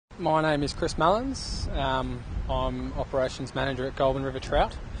My name is Chris Mullins. I'm Operations Manager at Goulburn River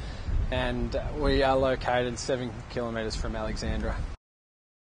Trout, and we are located 7 kilometres from Alexandra.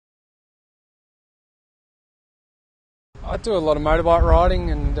 I do a lot of motorbike riding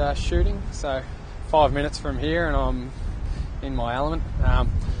and shooting, so 5 minutes from here and I'm in my element.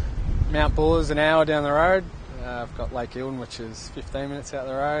 Mount Buller's an hour down the road. I've got Lake Eildon, which is 15 minutes out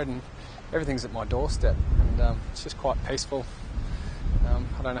the road, and everything's at my doorstep, and it's just quite peaceful.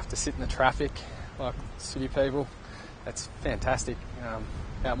 I don't have to sit in the traffic like city people. That's fantastic.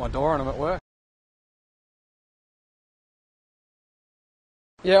 Out my door and I'm at work.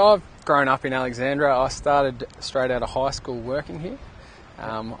 Yeah, I've grown up in Alexandra. I started straight out of high school working here.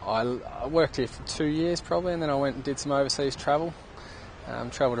 I worked here for 2 years probably, and then I went and did some overseas travel.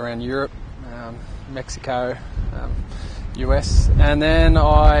 Travelled around Europe, Mexico, US, and then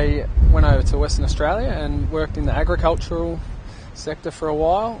I went over to Western Australia and worked in the agricultural sector for a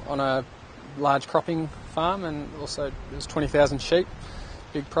while on a large cropping farm, and also it was 20,000 sheep,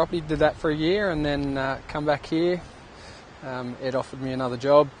 big property. Did that for a year and then come back here. Ed offered me another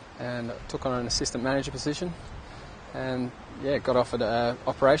job and took on an assistant manager position, and yeah, got offered an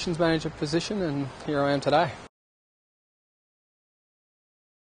operations manager position, and here I am today.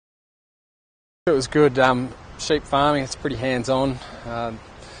 It was good. Sheep farming, it's pretty hands-on.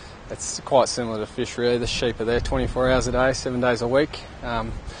 It's quite similar to fish really. The sheep are there 24 hours a day, 7 days a week.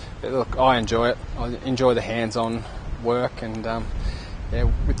 But look, I enjoy it. I enjoy the hands-on work, and yeah,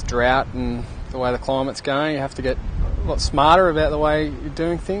 with drought and the way the climate's going, you have to get a lot smarter about the way you're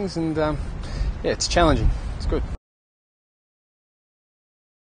doing things, and yeah, it's challenging. It's good.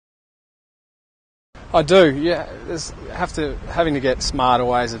 I do, yeah. Having to get smarter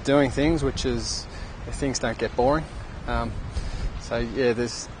ways of doing things, which is things don't get boring. So yeah,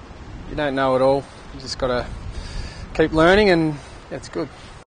 you don't know it all. You just got to keep learning, and yeah, it's good.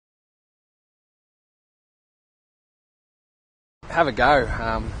 Have a go.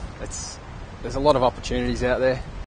 There's a lot of opportunities out there.